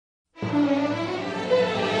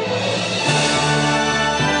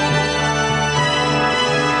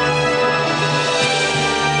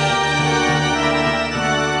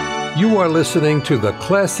are listening to the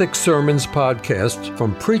Classic Sermons podcast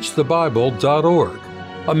from PreachTheBible.org,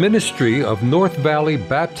 a ministry of North Valley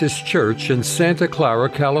Baptist Church in Santa Clara,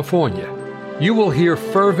 California. You will hear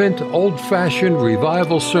fervent, old-fashioned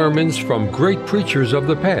revival sermons from great preachers of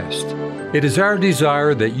the past. It is our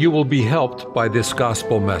desire that you will be helped by this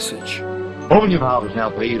gospel message. Open your Bibles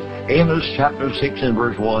now, please. Amos chapter 6 and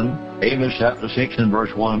verse 1. Amos chapter 6 and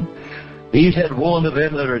verse 1. He said, woe unto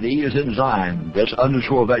them that are at ease in Zion. Just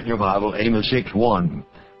underscore that in your Bible, Amos 6:1.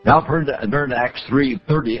 Now turn to Acts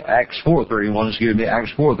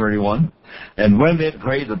 4:31. And when they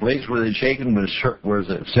prayed, the place where they shaken where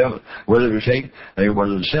they were shaken, they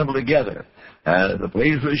were assembled together. The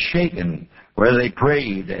place was shaken where they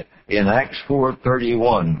prayed in Acts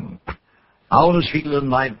 4:31. I want to speak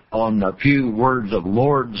tonight on a few words of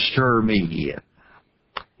Lord, stir me.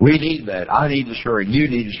 We need that. I need the stirring. You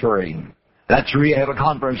need stirring. That's where you have a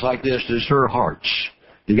conference like this to stir hearts,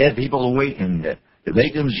 to get people awakened, that they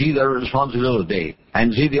can see their responsibility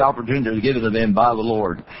and see the opportunity given to them by the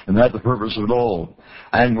Lord, and that's the purpose of it all.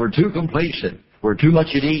 And we're too complacent. We're too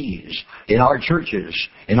much at ease in our churches,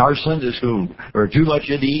 in our Sunday school. We're too much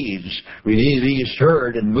at ease. We need to be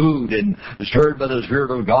stirred and moved and stirred by the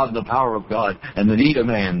Spirit of God and the power of God and the need of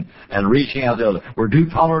man and reaching out to others. We're too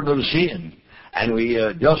tolerant of sin. And we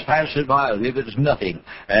just pass it by as if it's nothing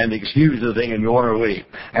and excuse the thing and go on our way.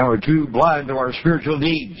 And we're too blind to our spiritual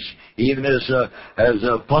needs. Even as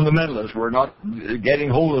fundamentalists, we're not getting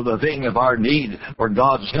hold of the thing of our need for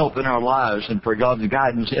God's help in our lives and for God's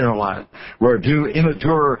guidance in our lives. We're too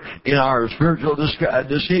immature in our spiritual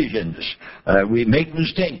decisions. We make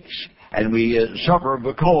mistakes. And we suffer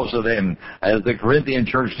because of them. As the Corinthian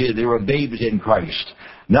church did, they were babes in Christ.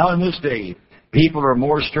 Now in this day, people are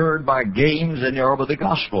more stirred by games than they are by the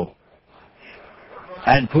gospel.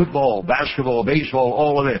 And football, basketball, baseball,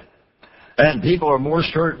 all of it. And people are more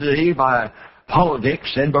stirred today by politics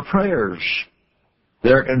than by prayers.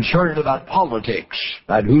 They're concerned about politics,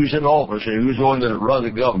 about who's in office and who's going to run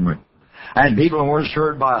the government. And people are more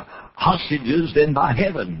stirred by hostages than by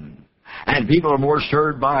heaven. And people are more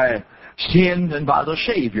stirred by sin than by the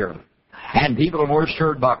Savior. And people are more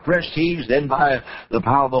stirred by prestige than by the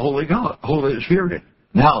power of the Holy Spirit.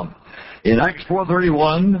 Now, in Acts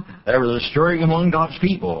 4:31, there was a stirring among God's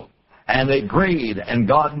people. And they prayed, and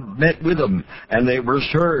God met with them, and they were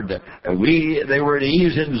stirred. They were at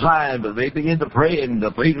ease in Zion, but they began to pray, and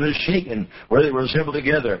the place was shaken where they were assembled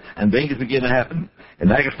together, and things began to happen.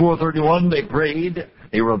 In Acts 4:31, they prayed.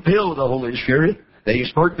 They were filled with the Holy Spirit. They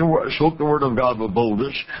spoke the word of God with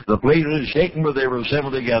boldness. The place was shaken where they were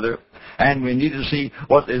assembled together. And we need to see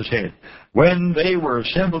what they said. When they were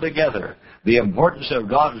assembled together, the importance of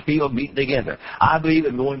God's people meeting together. I believe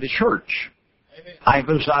in going to church. Amen. I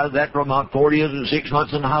emphasized that for about 4 years and 6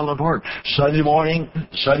 months in Highland Park. Sunday morning,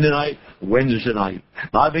 Sunday night, Wednesday night.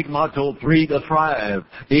 My big motto, 3 to thrive.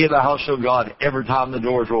 Be in the house of God every time the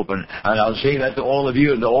doors open. And I'll say that to all of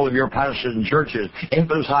you and to all of your pastors and churches.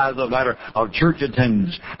 Emphasize the matter of church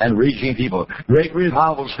attendance and reaching people. Great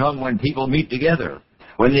revivals come when people meet together,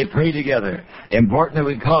 when they pray together. Important that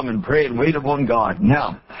we come and pray and wait upon God.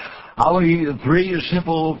 Now, I will give you 3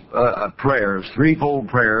 simple prayers, threefold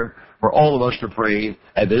prayer for all of us to pray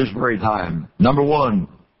at this very time. Number 1,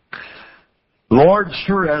 Lord,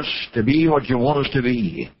 stir us to be what you want us to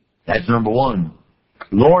be. That's number 1.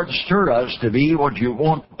 Lord, stir us to be what you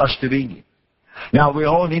want us to be. Now, we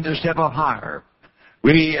all need to step up higher.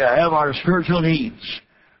 We have our spiritual needs.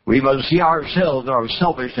 We must see ourselves, our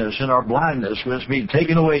selfishness and our blindness must be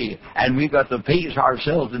taken away. And we've got to face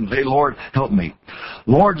ourselves and say, Lord, help me.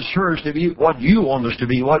 Lord, stir us to be what you want us to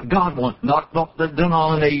be, what God wants. Not the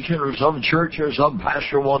denomination or some church or some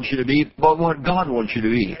pastor wants you to be, but what God wants you to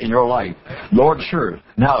be in your life. Lord, stir us.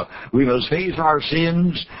 Now, we must face our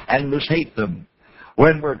sins and must hate them.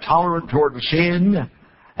 When we're tolerant toward sin,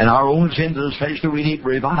 and our own sins especially, we need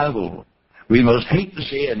revival. We must hate the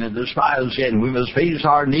sin and despise sin. We must face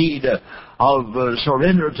our need of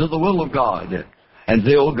surrender to the will of God. And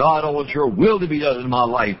say, oh God, I want your will to be done in my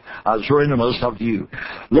life. I surrender myself to you.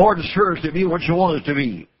 Lord, stir us to be what you want us to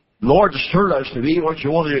be. Lord, stir us to be what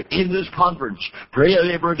you want to do in this conference. Pray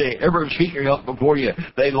every day, every speaker up before you.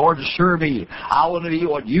 Say, Lord, stir me. I want to be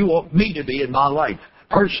what you want me to be in my life.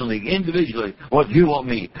 Personally, individually, what you want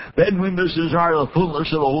me. Then we must desire the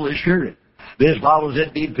fullness of the Holy Spirit. This Bible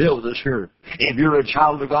said be filled with the Spirit. If you're a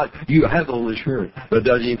child of God, you have the Holy Spirit. But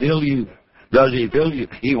does He fill you? Does He fill you?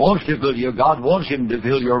 He wants to fill you. God wants Him to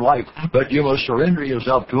fill your life. But you must surrender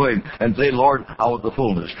yourself to Him and say, Lord, I want the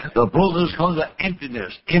fullness. The fullness comes of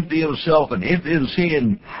emptiness, empty of self and empty of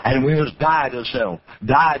sin. And we must die to self.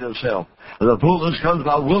 Die to self. The fullness comes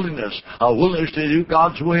by willingness, a willingness to do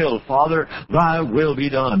God's will. Father, Thy will be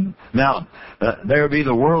done. Now, there be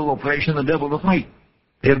the world will place and the devil to fight.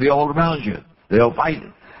 They'll be all around you. They'll fight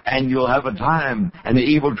it. And you'll have a time, and the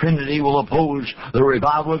evil trinity will oppose the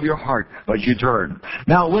revival of your heart, but you turn.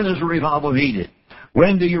 Now, when is a revival needed?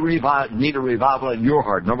 When do you need a revival in your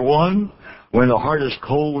heart? Number one, when the heart is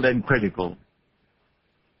cold and critical.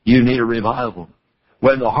 You need a revival.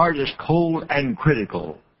 When the heart is cold and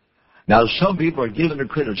critical. Now, some people are given to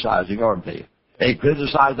criticizing, aren't they? They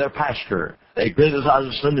criticize their pastor. They criticize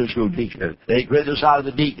the Sunday school teacher. They criticize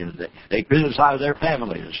the deacons. They criticize their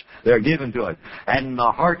families. They're given to it. And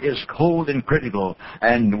the heart is cold and critical,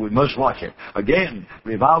 and we must watch it. Again,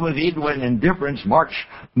 revival is needed when indifference marks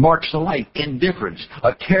the light. Indifference,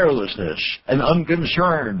 a carelessness, an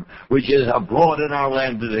unconcern, which is abroad in our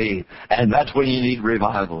land today. And that's when you need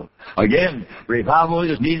revival. Again, revival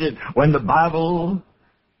is needed when the Bible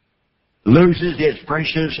loses its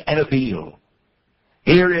freshness and appeal.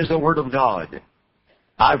 Here is the Word of God.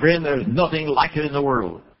 My friend, there's nothing like it in the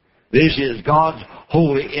world. This is God's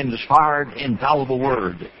holy, inspired, infallible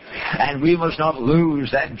Word. And we must not lose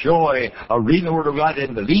that joy of reading the Word of God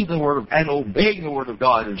and believing the Word of, and obeying the Word of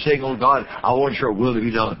God and saying, oh God, I want your will to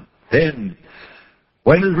be done. Then,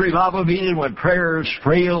 when is revival needed? When prayers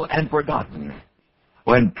frail and forgotten.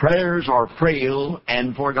 When prayers are frail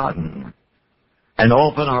and forgotten. And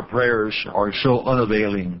often our prayers are so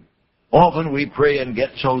unavailing. Often we pray and get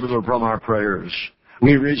so little from our prayers.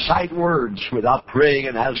 We recite words without praying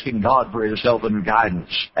and asking God for His help and guidance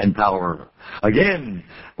and power. Again,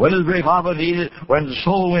 when is revival needed? When the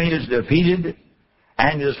soul is defeated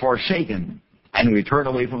and is forsaken and we turn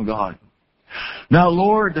away from God. Now,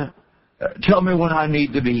 Lord, tell me what I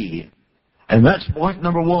need to be. And that's point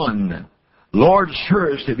number one. Lord,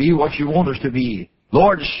 stir us to be what you want us to be.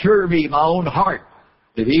 Lord, stir me, my own heart,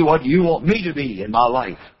 to be what you want me to be in my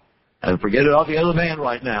life. And forget about the other man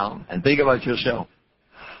right now and think about yourself.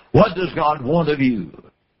 What does God want of you?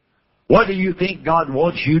 What do you think God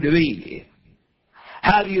wants you to be?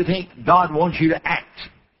 How do you think God wants you to act?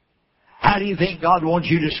 How do you think God wants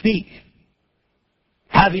you to speak?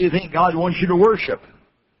 How do you think God wants you to worship?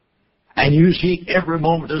 And you seek every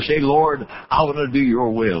moment to say, Lord, I want to do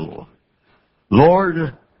your will.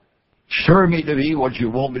 Lord, stir me to be what you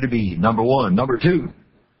want me to be. Number one. Number two,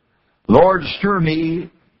 Lord, stir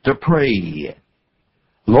me to pray.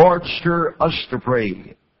 Lord, stir us to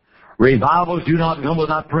pray. Revivals do not come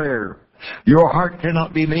without prayer. Your heart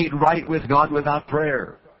cannot be made right with God without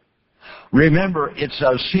prayer. Remember, it's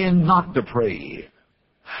a sin not to pray.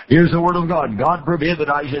 Here's the Word of God. God forbid that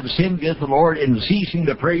I should sin against the Lord in ceasing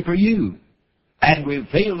to pray for you. And we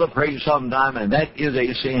fail to pray sometime, and that is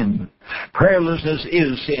a sin. Prayerlessness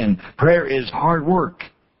is sin. Prayer is hard work.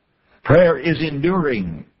 Prayer is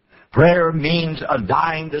enduring. Prayer means a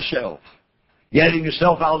dying to self, getting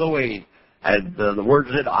yourself out of the way. And the Word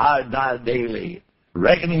said, I die daily,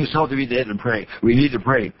 reckoning yourself to be dead and pray. We need to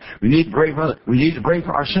pray. We need to pray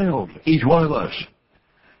for ourselves, each one of us.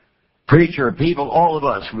 Preacher, people, all of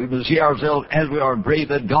us. We must see ourselves as we are and pray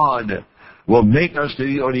that God will make us to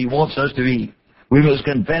be what He wants us to be. We must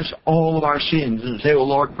confess all of our sins and say, oh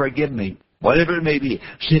Lord, forgive me. Whatever it may be,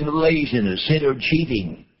 sin of laziness, sin of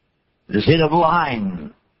cheating, the sin of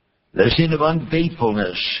lying, the sin of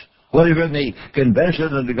unfaithfulness, whatever it may, confess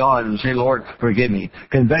it unto God and say, Lord, forgive me.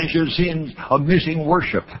 Confess your sins of missing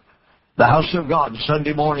worship, the house of God,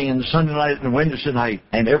 Sunday morning and Sunday night and Wednesday night,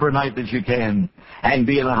 and every night that you can, and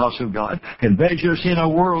be in the house of God. Confess your sin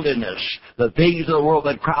of worldliness, the things of the world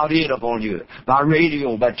that crowd in upon you, by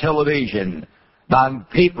radio, by television, by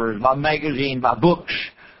papers, by magazine, by books,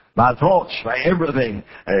 by thoughts, by everything.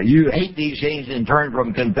 You hate these things and turn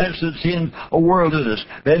from confess the sin of worldliness.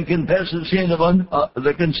 Then confess the sin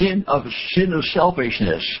of sin of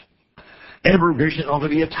selfishness. Every Christian ought to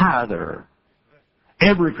be a tither.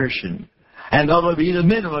 Every Christian. And that will be the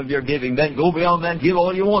minimum of your giving. Then go beyond that and give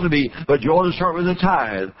all you want to be. But you ought to start with a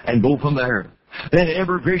tithe and go from there. Then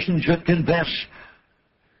every Christian should confess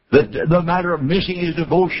the matter of missing his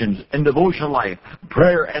devotions and devotional life,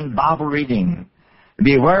 prayer and Bible reading.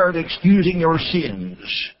 Beware of excusing your sins.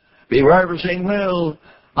 Beware of saying, well,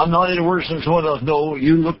 I'm not any worse than someone else. No,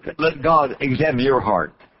 let God examine your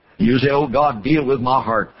heart. You say, oh, God, deal with my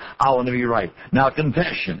heart. I want to be right. Now,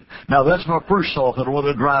 confession. Now, that's my first thought that I want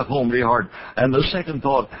to drive home to your heart. And the second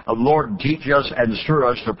thought, Lord, teach us and stir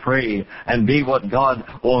us to pray and be what God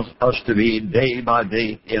wants us to be day by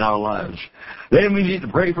day in our lives. Then we need to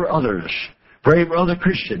pray for others. Pray for other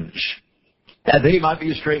Christians, that they might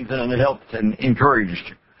be strengthened and helped and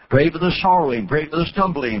encouraged. Pray for the sorrowing, pray for the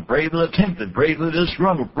stumbling, pray for the tempted, pray for the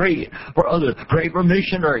disgruntled, pray for others, pray for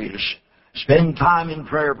missionaries. Spend time in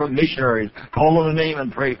prayer for missionaries. Call on the name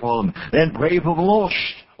and pray for them. Then pray for the lost.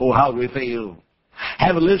 Oh, how we fail.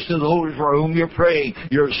 Have a list of those for whom you're praying.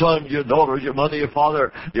 Your sons, your daughters, your mother, your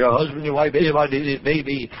father, your husband, your wife, anybody it may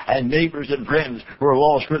be, and neighbors and friends who are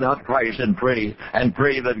lost without Christ, and pray. And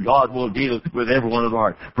pray that God will deal with every one of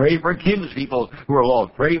our heart. Pray for kinspeople who are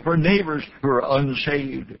lost. Pray for neighbors who are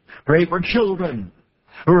unsaved. Pray for children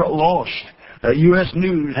who are lost. U.S.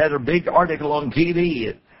 News had a big article on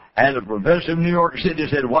TV. And a professor in New York City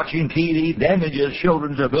said watching TV damages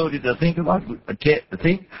children's ability to think about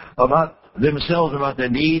themselves, about their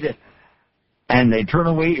need, and they turn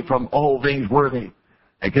away from all things worthy.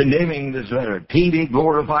 And condemning this matter. TV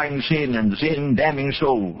glorifying sin and sin damning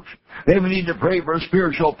souls. Then we need to pray for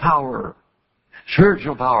spiritual power.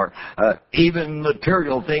 Spiritual power. Even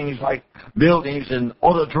material things like buildings and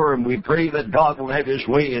auditorium. We pray that God will have His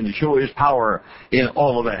way and show His power in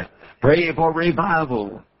all of that. Pray for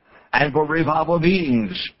revival. And for revival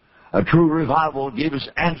meetings. A true revival gives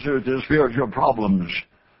answers to spiritual problems.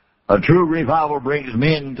 A true revival brings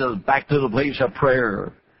men back to the place of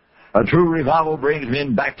prayer. A true revival brings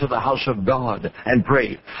men back to the house of God and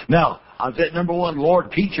pray. Now, I said, number one, Lord,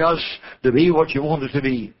 teach us to be what you want us to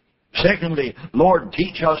be. Secondly, Lord,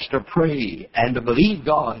 teach us to pray and to believe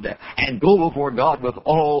God and go before God with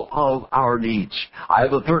all of our needs. I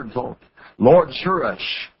have a third thought. Lord, stir us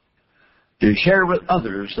to share with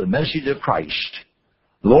others the message of Christ.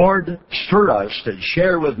 Lord, stir us to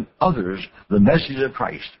share with others the message of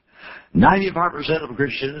Christ. 95% of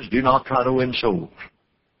Christians do not try to win souls.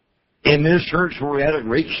 In this church where we had a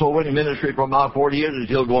great soul winning ministry for about 40 years, it's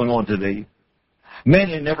still going on today.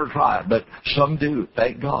 Many never try, but some do,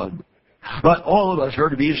 thank God. But all of us are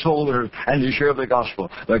to be soul winners and to share the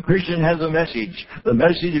gospel. The Christian has a message, the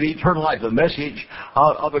message of eternal life, the message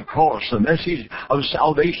of a cross, the message of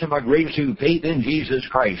salvation by grace through faith in Jesus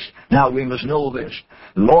Christ. Now we must know this.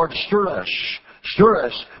 Lord, stir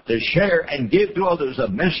us to share and give to others the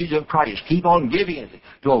message of Christ. Keep on giving it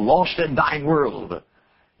to a lost and dying world.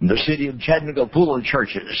 In the city of Chattanooga, full of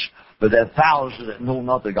churches. But there are thousands that know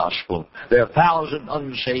not the gospel. There are thousands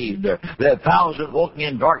unsaved. There are thousands walking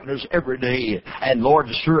in darkness every day. And Lord,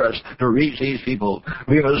 stir us to reach these people.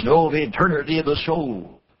 We must know the eternity of the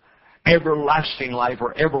soul. Everlasting life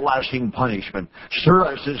or everlasting punishment. Stir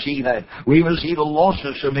us to see that. We must see the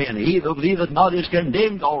lostness of men. He that believeth not is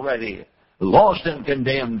condemned already. Lost and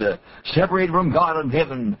condemned. Separated from God and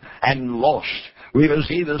heaven and lost. We must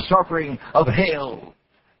see the suffering of hell.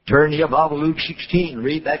 Turn to your Bible, Luke 16.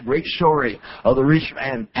 Read that great story of the rich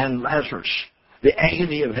man and Lazarus. The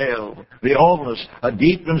agony of hell. The awfulness. A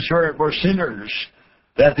deep concern for sinners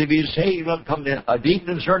that they be saved and come to. A deep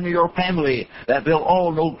concern to your family that they'll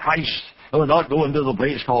all know Christ and will not go into the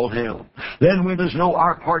place called hell. Then we must know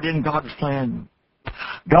our part in God's plan.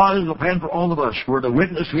 God has a plan for all of us. We're to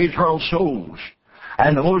witness to eternal souls.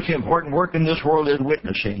 And the most important work in this world is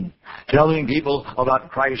witnessing, telling people about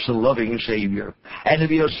Christ, the loving Savior. And to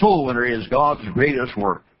be a soul winner is God's greatest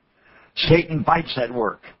work. Satan fights that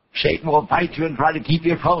work. Satan will fight you and try to keep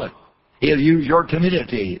you from it. He'll use your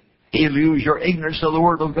timidity. He'll use your ignorance of the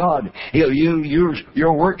Word of God. He'll use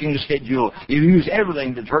your working schedule. He'll use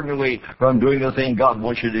everything to turn you away from doing the thing God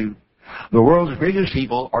wants you to do. The world's greatest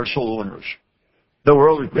people are soul winners. The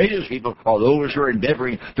world's greatest people are those who are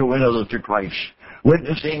endeavoring to win others to Christ.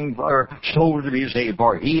 Witnessing for souls to be saved.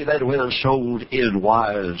 For he that winneth souls is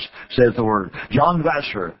wise, says the Word. John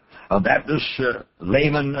Vassar, a Baptist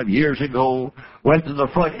layman of years ago, went to the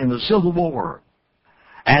front in the Civil War.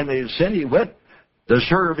 And they said he went to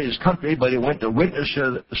serve his country, but he went to witness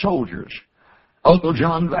to the soldiers. Uncle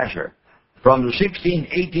John Vassar. From the 16,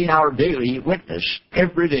 18-hour daily, he witnessed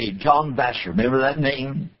every day. John Vassar. Remember that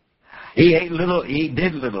name? He ate little, he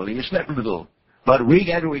did little, he slept little. But week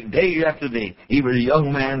after week, day after day, he was a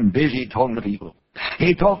young man busy talking to people.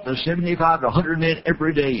 He talked to 75 to 100 men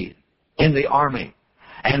every day in the army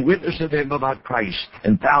and witnessed to them about Christ,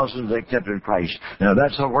 and thousands accepted Christ. Now,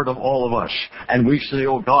 that's the word of all of us. And we say,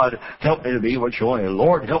 oh, God, help me to be what you want.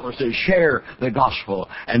 Lord, help us to share the gospel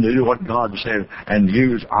and to do what God said and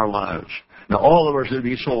use our lives. Now, all of us should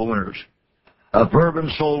be soul winners. A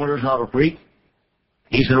fervent soul winner is not a freak.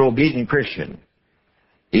 He's an obedient Christian.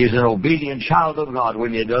 He is an obedient child of God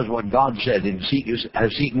when he does what God said and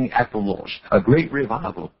seeking after lost. A great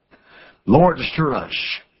revival. Lord, stir us.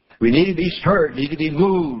 We need to be stirred, need to be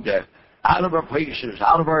moved out of our places,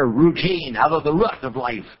 out of our routine, out of the rut of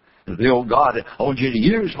life. And say, oh God, I want you to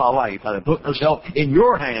use my life, and I put myself in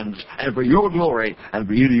your hands, and for your glory, and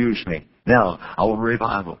for you to use me. Now, I want a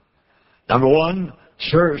revival. Number one,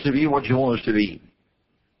 stir us to be what you want us to be.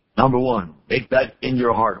 Number one, make that in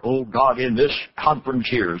your heart. Oh God, in this conference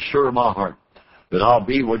here, stir my heart that I'll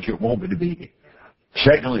be what you want me to be.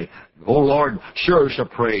 Secondly, oh Lord, stir us to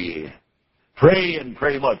pray. Pray and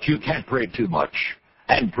pray much. You can't pray too much.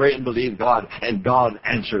 And pray and believe God, and God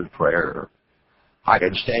answers prayer. I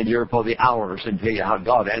can stand here for the hours and tell you how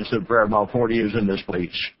God answered prayer about 40 years in this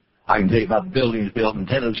place. I can tell you about buildings built in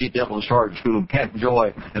Tennessee Temple Start School, Camp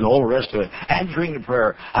Joy, and all the rest of it. Answering the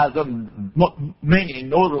prayer has many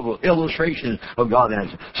notable illustrations of God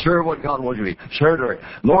answering. Stir what God wants you to be. Stir it.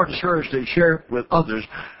 Lord, stir us to share with others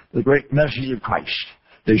the great message of Christ.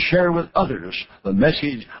 To share with others the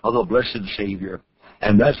message of the blessed Savior.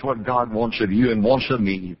 And that's what God wants of you and wants of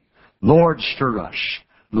me. Lord, stir us.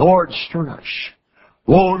 Lord, stir us.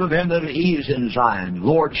 Woe to them that are ease in Zion.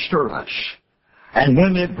 Lord, stir us. And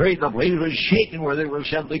when they prayed, the place was shaken where they were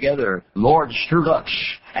assembled together. Lord, stir us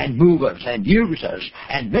and move us and use us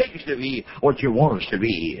and make us to be what you want us to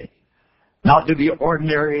be. Not to be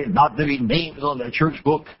ordinary, not to be named on the church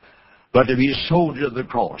book, but to be soldiers of the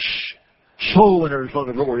cross. Soul winners for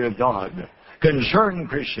the glory of God. Concerned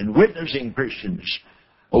Christians, witnessing Christians,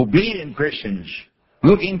 obedient Christians,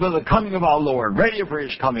 looking for the coming of our Lord, ready for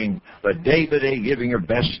His coming, but day by day giving your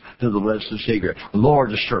best to the blessed Savior.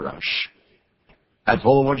 Lord, stir us. That's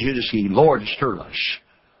all I want you to see. Lord, stir us.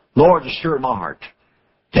 Lord, stir my heart.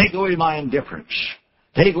 Take away my indifference.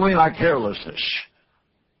 Take away my carelessness.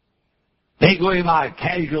 Take away my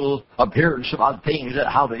casual appearance about things and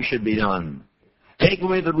how they should be done. Take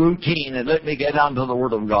away the routine and let me get down to the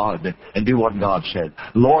Word of God and do what God said.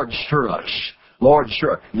 Lord, stir us. Lord,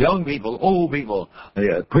 stir. Young people, old people,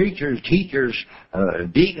 preachers, teachers,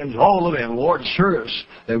 deacons, all of them. Lord, stir us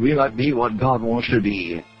that we might be what God wants to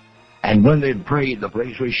be. And when they prayed, the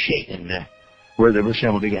place was shaken where they were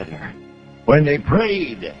assembled together. When they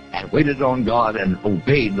prayed and waited on God and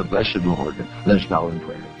obeyed the blessed Lord. Let's bow in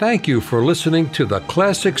prayer. Thank you for listening to the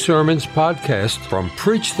Classic Sermons podcast from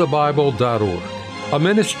PreachTheBible.org, a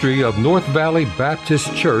ministry of North Valley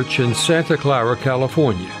Baptist Church in Santa Clara,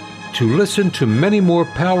 California. To listen to many more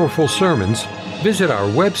powerful sermons, visit our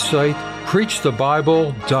website,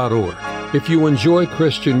 PreachTheBible.org. If you enjoy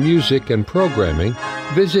Christian music and programming,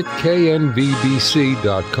 visit knvbc.com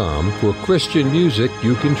for Christian music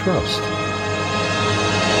you can trust.